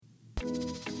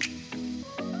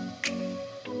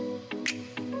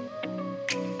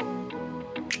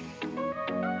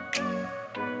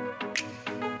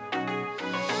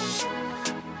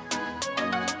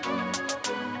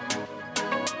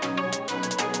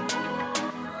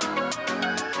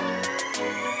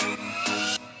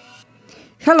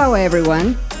Hello,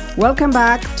 everyone. Welcome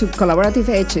back to Collaborative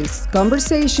Edges,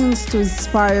 conversations to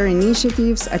inspire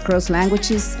initiatives across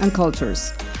languages and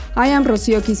cultures. I am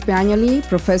Rocio Quispe-Agnoli,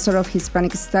 professor of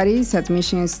Hispanic Studies at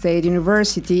Michigan State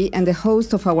University and the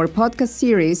host of our podcast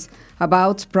series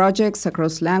about projects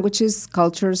across languages,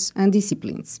 cultures, and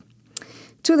disciplines.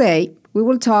 Today, we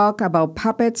will talk about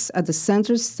puppets at the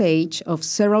center stage of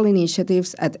several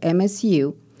initiatives at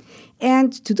MSU.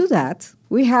 And to do that,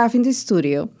 we have in the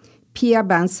studio Pia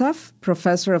Banzhaf,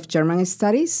 professor of German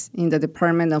Studies in the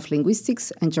Department of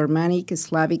Linguistics and Germanic,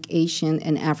 Slavic, Asian,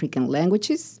 and African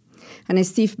Languages, and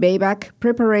Steve Baybach,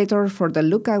 preparator for the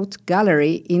Lookout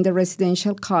Gallery in the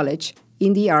Residential College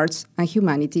in the Arts and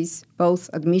Humanities, both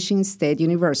at Michigan State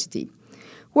University.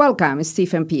 Welcome,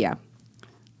 Steve and Pia.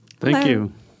 Thank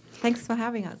you. Thanks for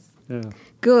having us. Yeah.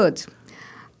 Good.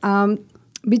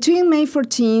 Between May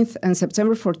 14th and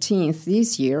September 14th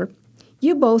this year,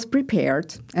 you both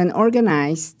prepared and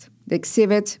organized the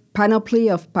exhibit Panoply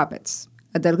of Puppets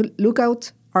at the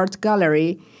Lookout Art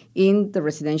Gallery in the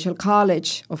Residential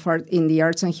College of Art in the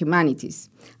Arts and Humanities,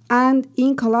 and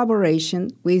in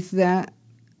collaboration with the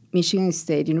Michigan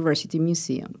State University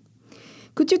Museum.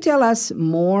 Could you tell us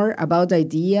more about the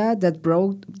idea that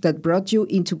brought you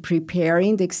into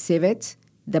preparing the exhibit,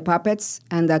 the puppets,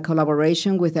 and the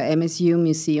collaboration with the MSU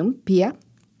Museum? Pia?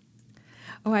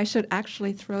 Oh, I should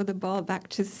actually throw the ball back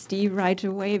to Steve right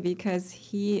away because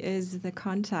he is the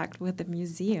contact with the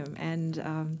museum.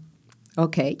 And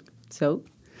okay, so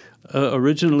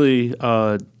originally,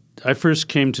 I first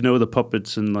came to know the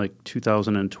puppets in like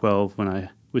 2012 when I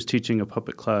was teaching a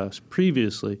puppet class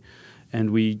previously,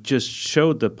 and we just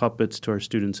showed the puppets to our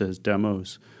students as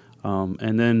demos.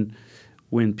 And then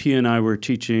when Pia and I were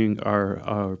teaching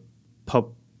our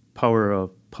Power of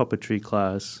Puppetry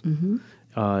class,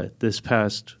 this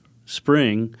past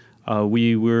spring,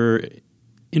 we were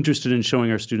interested in showing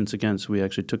our students again, so we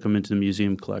actually took them into the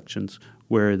museum collections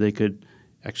where they could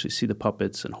actually see the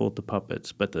puppets and hold the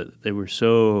puppets, but they were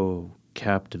so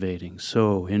captivating,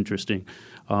 so interesting.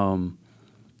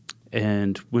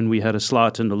 And when we had a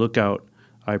slot in the Lookout,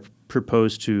 I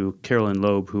proposed to Carolyn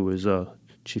Loeb, who was a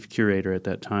chief curator at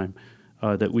that time,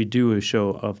 that we do a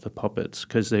show of the puppets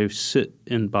because they sit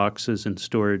in boxes in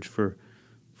storage for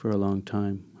a long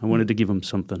time. I wanted to give them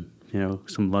something,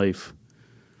 some life.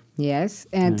 Yes.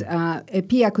 And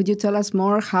Pia, could you tell us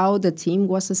more how the team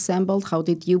was assembled? How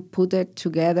did you put it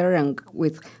together, and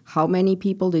with how many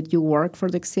people did you work for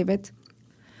the exhibit?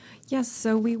 yes,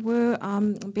 so we were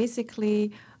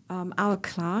basically our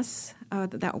class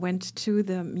that went to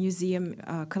the museum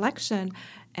collection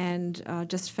and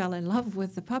just fell in love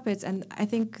with the puppets. And I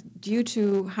think due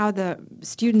to how the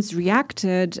students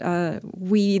reacted,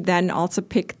 we then also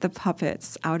picked the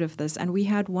puppets out of this. And we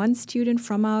had one student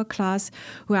from our class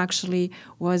who actually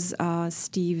was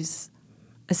Steve's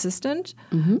assistant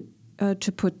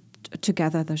to put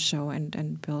together the show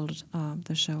and build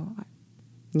the show.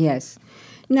 Yes.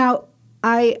 Now,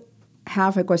 I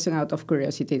have a question out of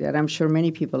curiosity that I'm sure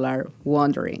many people are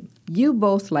wondering. You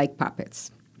both like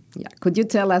puppets. Yeah. Could you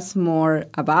tell us more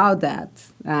about that?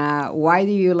 Why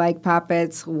do you like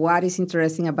puppets? What is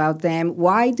interesting about them?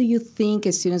 Why do you think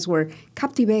students were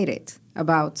captivated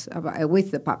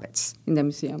with the puppets in the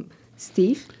museum?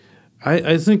 Steve?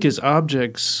 I think as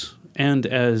objects and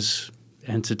as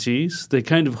entities, they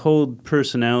kind of hold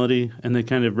personality and they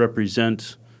kind of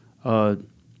represent,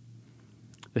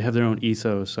 they have their own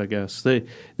ethos, I guess.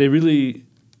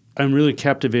 I'm really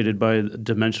captivated by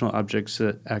dimensional objects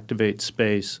that activate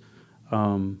space.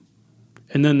 And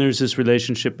then there's this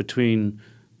relationship between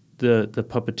the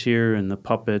puppeteer and the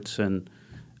puppets, and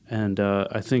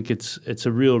I think it's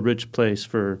a real rich place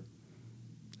for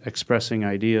expressing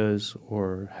ideas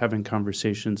or having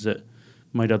conversations that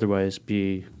might otherwise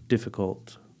be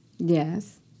difficult.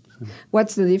 Yes. So.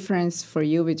 What's the difference for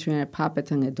you between a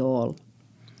puppet and a doll?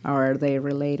 Or are they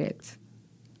related?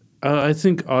 I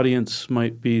think audience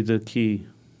might be the key.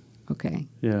 Okay.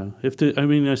 Yeah.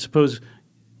 I suppose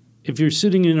if you're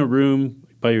sitting in a room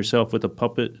by yourself with a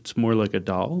puppet, it's more like a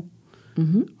doll.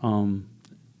 In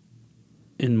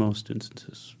most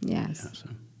instances. Yes. Yeah, so.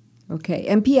 Okay.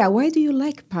 And Pia, why do you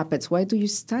like puppets? Why do you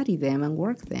study them and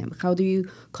work them? How do you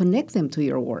connect them to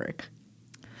your work?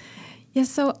 Yes,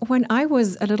 so when I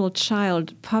was a little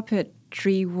child,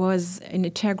 puppetry was an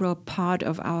integral part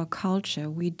of our culture.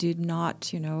 We did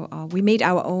not, we made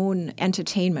our own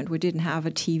entertainment. We didn't have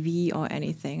a TV or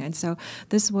anything. And so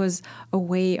this was a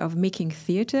way of making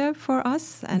theater for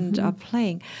us and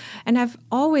playing. And I've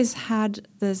always had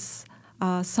this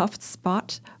soft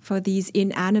spot for these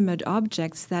inanimate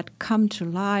objects that come to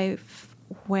life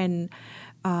when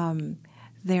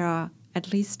there are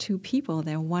at least two people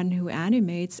there, one who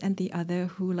animates and the other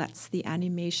who lets the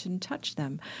animation touch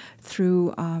them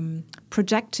through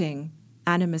projecting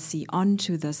animacy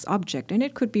onto this object. And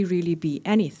it could really be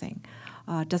anything.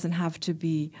 It doesn't have to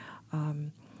be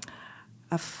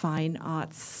a fine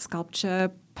arts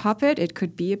sculpture puppet. It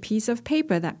could be a piece of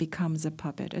paper that becomes a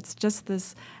puppet. It's just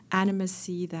this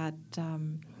animacy that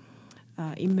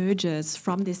emerges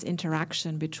from this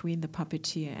interaction between the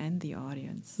puppeteer and the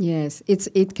audience. Yes,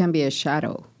 it can be a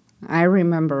shadow. I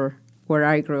remember where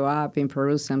I grew up in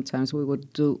Peru. Sometimes we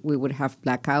would have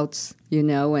blackouts,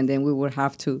 and then we would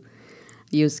have to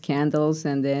use candles.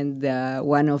 And then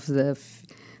one of the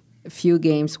few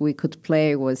games we could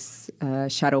play was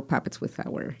shadow puppets with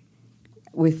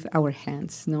our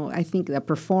hands. No, I think the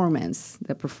performance.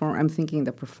 I'm thinking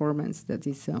the performance that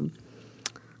is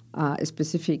a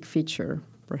specific feature,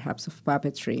 perhaps, of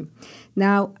puppetry.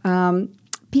 Now,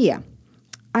 Pia,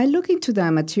 I look into the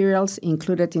materials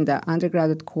included in the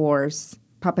undergraduate course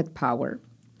Puppet Power,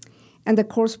 and the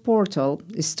course portal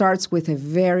starts with a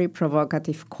very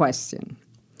provocative question.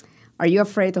 Are you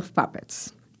afraid of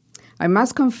puppets? I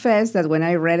must confess that when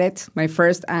I read it, my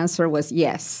first answer was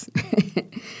yes.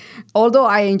 Although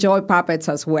I enjoy puppets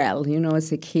as well,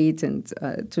 as a kid, and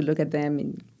to look at them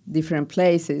in different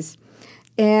places.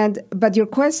 But your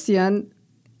question,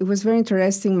 it was very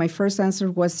interesting. My first answer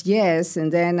was yes,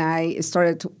 and then I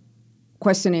started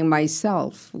questioning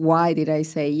myself. Why did I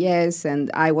say yes? And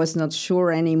I was not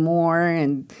sure anymore,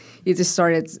 and I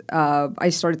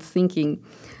started thinking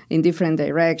in different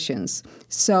directions.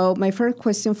 So my first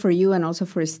question for you and also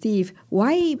for Steve,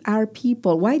 why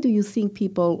do you think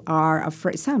people are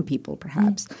afraid, some people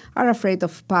perhaps, are afraid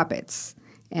of puppets?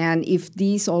 And if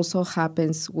this also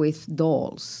happens with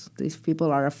dolls, if people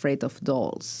are afraid of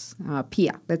dolls.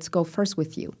 Pia, let's go first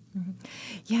with you. Mm-hmm.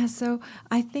 Yeah, so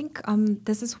I think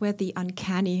this is where the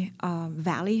uncanny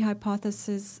valley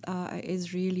hypothesis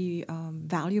is really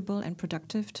valuable and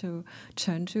productive to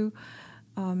turn to.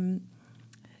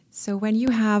 So when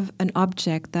you have an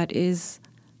object that is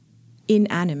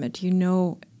inanimate,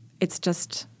 it's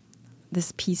just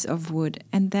this piece of wood,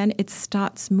 and then it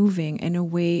starts moving in a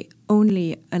way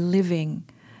only a living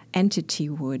entity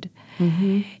would.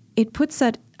 Mm-hmm. It puts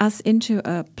us into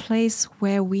a place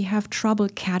where we have trouble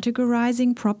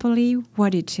categorizing properly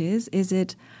what it is. Is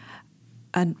it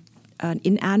an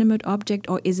inanimate object,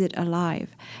 or is it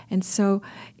alive? And so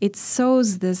it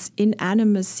sows this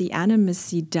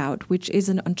animacy doubt, which is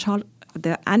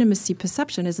the animacy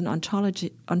perception is an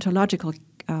ontological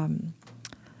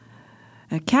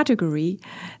category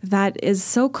that is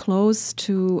so close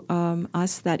to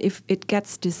us that if it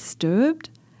gets disturbed,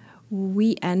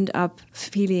 we end up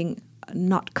feeling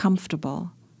not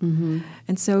comfortable. Mm-hmm.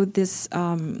 And so this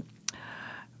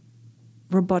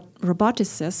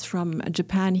roboticist from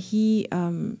Japan, he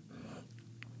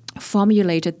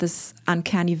formulated this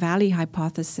uncanny valley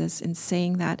hypothesis in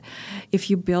saying that if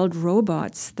you build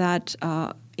robots that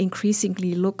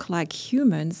increasingly look like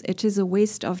humans, it is a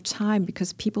waste of time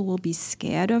because people will be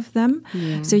scared of them.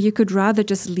 Yeah. So you could rather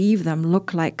just leave them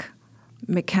look like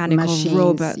mechanical machines,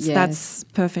 robots. Yes. That's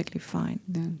perfectly fine.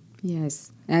 Yeah.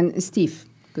 Yes. And Steve,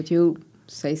 could you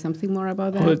say something more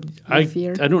about that? Well, I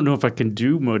don't know if I can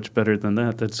do much better than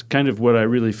that. That's kind of what I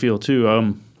really feel too.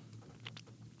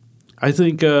 I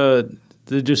think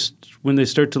they just, when they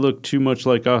start to look too much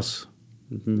like us,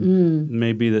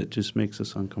 maybe that just makes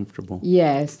us uncomfortable.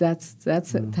 Yes,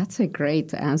 that's a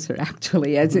great answer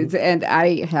actually. And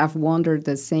I have wondered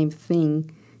the same thing,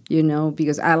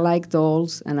 because I like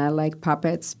dolls and I like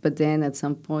puppets, but then at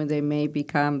some point they may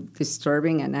become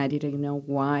disturbing and I didn't know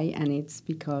why, and it's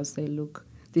because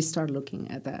they start looking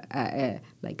at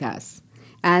like us.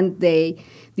 And they,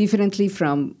 differently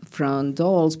from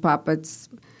dolls, puppets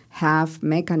have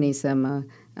mechanism,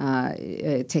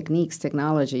 techniques,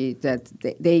 technology that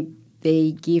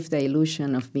they give the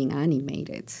illusion of being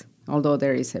animated, although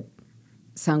there is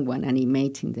someone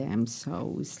animating them.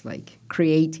 So it's like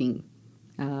creating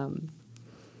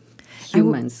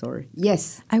humans.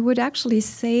 Yes. I would actually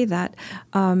say that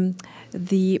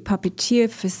the puppeteer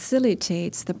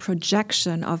facilitates the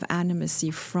projection of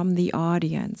animacy from the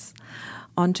audience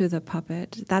onto the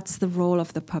puppet. That's the role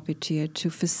of the puppeteer, to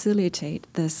facilitate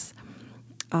this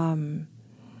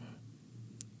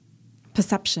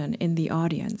perception in the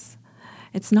audience.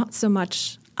 It's not so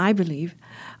much, I believe,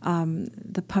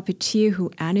 the puppeteer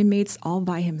who animates all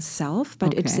by himself,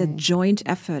 but it's a joint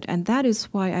effort. And that is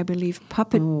why I believe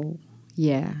puppet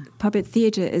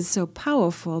theater is so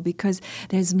powerful, because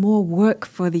there's more work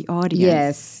for the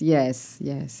audience. Yes.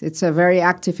 It's a very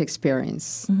active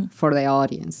experience for the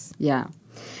audience. Yeah.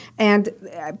 And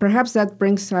perhaps that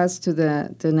brings us to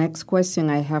the next question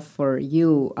I have for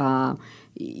you.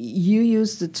 You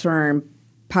use the term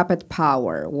puppet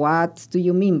power. What do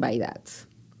you mean by that,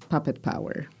 puppet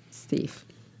power, Steve?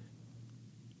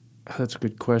 That's a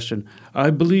good question.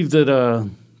 I believe that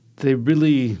they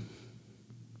really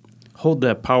hold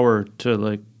that power to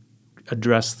like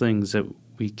address things that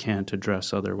we can't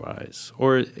address otherwise,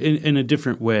 or in a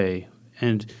different way,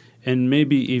 and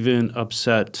maybe even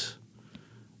upset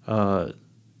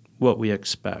what we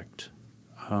expect.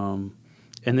 And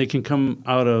they can come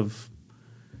out of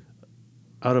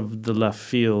the left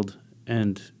field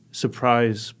and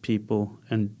surprise people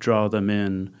and draw them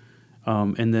in.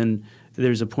 And then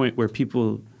there's a point where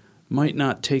people might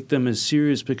not take them as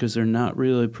serious because they're not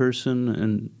really a person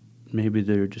and maybe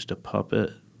they're just a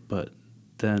puppet, but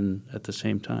then at the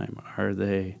same time, are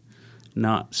they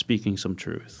not speaking some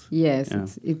truth? Yes, yeah.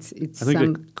 It's I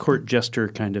think a court jester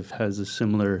kind of has a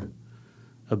similar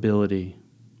ability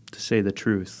to say the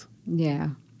truth. Yeah,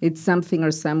 it's something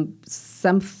or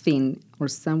something or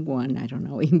someone, I don't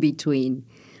know, in between.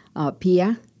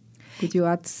 Pia, could you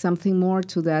add something more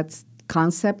to that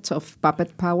concept of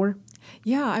puppet power?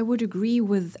 Yeah, I would agree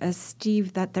with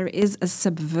Steve that there is a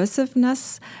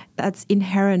subversiveness that's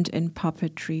inherent in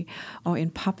puppetry or in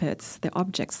puppets, the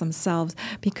objects themselves,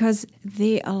 because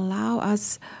they allow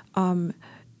us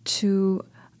to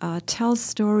tell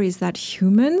stories that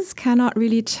humans cannot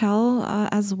really tell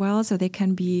as well. So they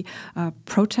can be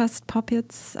protest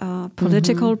puppets,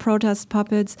 political protest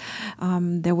puppets.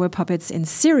 There were puppets in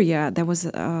Syria. There was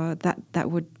that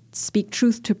would speak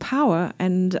truth to power,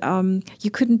 and you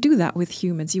couldn't do that with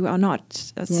humans. You are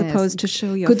not supposed to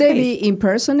show your Could face. they be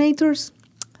impersonators,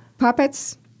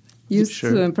 puppets? Used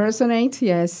Sure. to impersonate,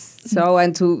 yes. So,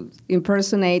 and to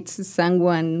impersonate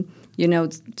someone, you know,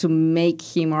 to make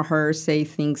him or her say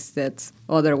things that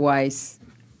otherwise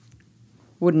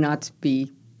would not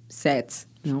be said.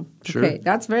 No? Sure. Okay,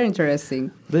 that's very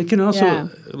interesting. They can also, Yeah.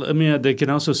 I mean, they can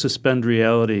also suspend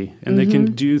reality, and they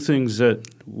can do things that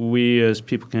we as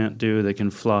people can't do. They can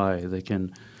fly. They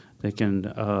can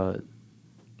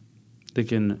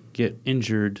get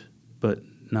injured, but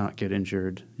not get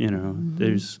injured. You know,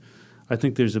 I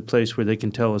think there's a place where they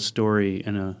can tell a story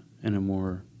in a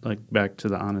more like back to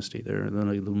the honesty. They're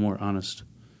like the more honest.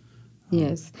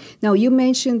 Yes. Now, you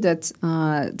mentioned that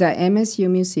the MSU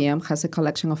Museum has a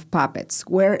collection of puppets.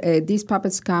 Where these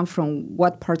puppets come from,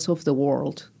 what parts of the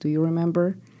world? Do you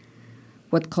remember?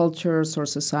 What cultures or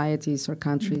societies or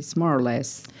countries, more or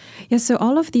less? Yeah, so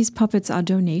all of these puppets are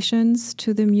donations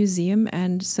to the museum,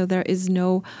 and so there is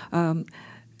no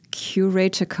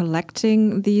curator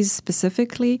collecting these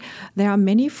specifically. There are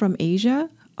many from Asia,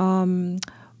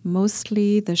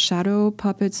 mostly the shadow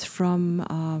puppets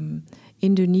from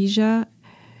Indonesia.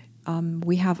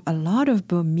 We have a lot of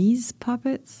Burmese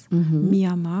puppets,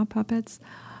 Myanmar puppets,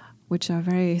 which are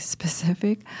very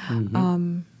specific.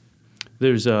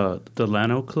 There's the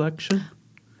Lano collection,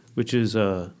 which is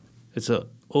it's a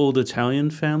old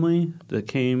Italian family that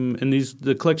came, and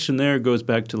the collection there goes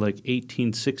back to like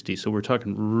 1860. So we're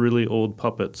talking really old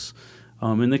puppets,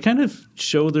 and they kind of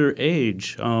show their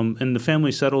age. And the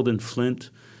family settled in Flint,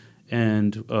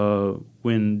 and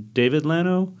when David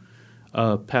Lano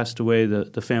passed away,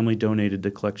 the family donated the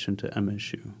collection to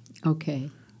MSU. Okay,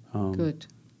 good.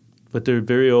 But they're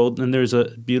very old, and there's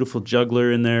a beautiful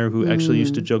juggler in there who actually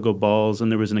used to juggle balls,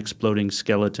 and there was an exploding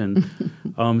skeleton.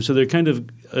 So they're kind of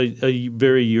a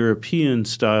very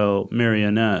European-style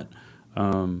marionette,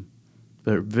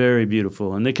 but very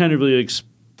beautiful. And they kind of really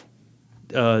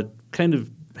kind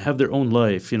of have their own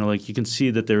life. You know, like you can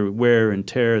see that they're wear and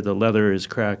tear. The leather is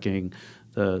cracking.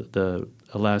 The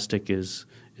elastic is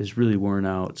really worn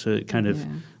out. So it kind of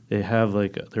they have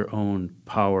like their own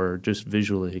power just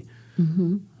visually.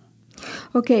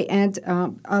 Okay, and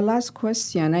a last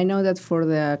question. I know that for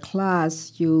the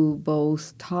class you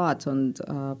both taught on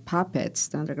puppets,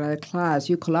 the undergraduate class.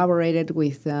 You collaborated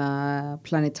with the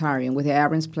planetarium, with the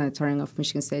Abrams Planetarium of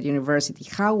Michigan State University.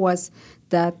 How was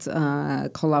that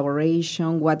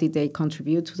collaboration? What did they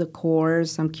contribute to the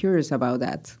course? I'm curious about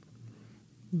that.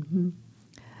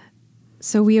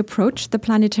 So we approached the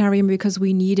planetarium because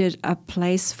we needed a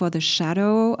place for the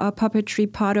shadow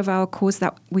puppetry part of our course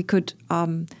that we could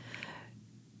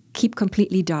keep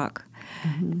completely dark.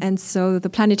 And so the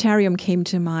planetarium came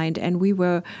to mind, and we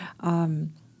were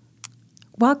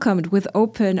welcomed with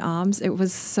open arms. It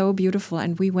was so beautiful,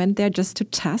 and we went there just to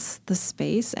test the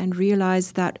space and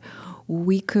realized that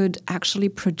we could actually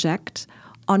project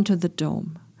onto the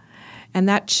dome. And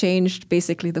that changed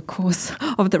basically the course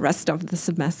of the rest of the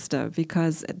semester,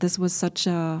 because this was such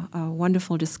a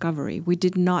wonderful discovery. We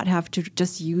did not have to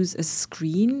just use a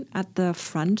screen at the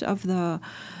front of the,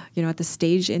 at the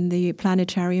stage in the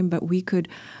planetarium, but we could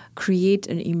create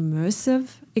an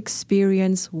immersive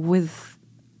experience with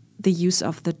the use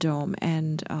of the dome.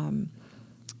 And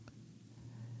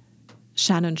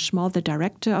Shannon Schmoll, the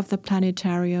director of the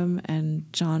planetarium, and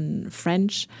John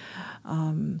French,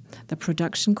 the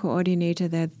production coordinator,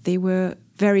 they were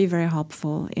very, very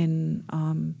helpful in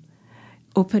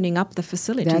opening up the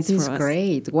facilities for us. That is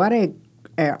great. What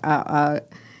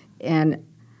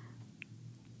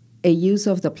a use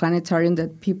of the planetarium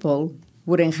that people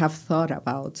wouldn't have thought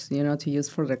about, to use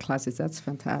for their classes. That's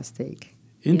fantastic.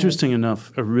 Interesting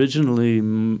enough, originally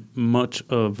much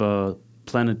of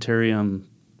planetarium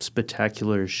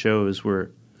spectacular shows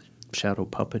were shadow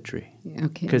puppetry.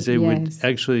 Okay. Because they would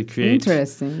actually create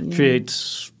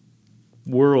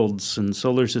worlds and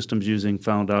solar systems using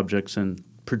found objects and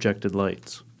projected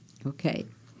lights. Okay.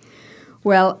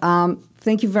 Well,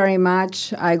 thank you very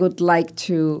much. I would like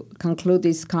to conclude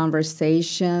this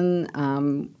conversation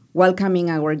welcoming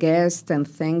our guests and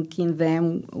thanking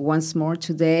them once more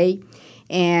today.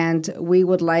 And we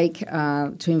would like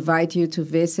to invite you to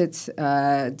visit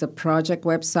the project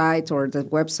website, or the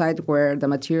website where the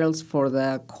materials for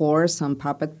the course on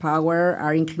puppet power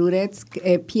are included.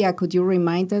 Pia, could you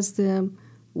remind us the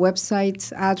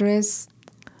website address?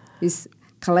 Is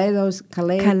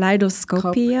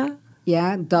Kaleidoscopia?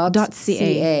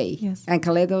 .ca. Yes. And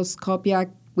Kaleidoscopia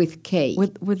with K.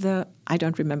 With the, I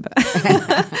don't remember.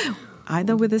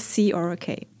 Either with a C or a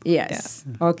K. Yes.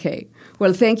 Yeah. Okay.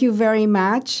 Well, thank you very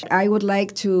much. I would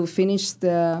like to finish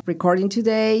the recording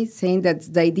today saying that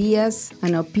the ideas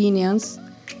and opinions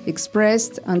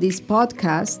expressed on this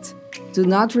podcast do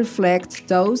not reflect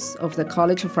those of the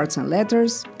College of Arts and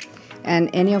Letters and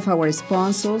any of our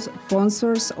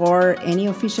sponsors or any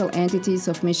official entities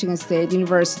of Michigan State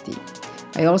University.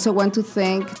 I also want to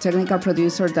thank technical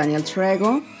producer Daniel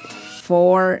Trego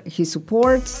for his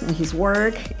support and his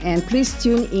work, and please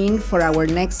tune in for our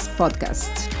next podcast.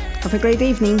 Have a great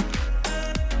evening.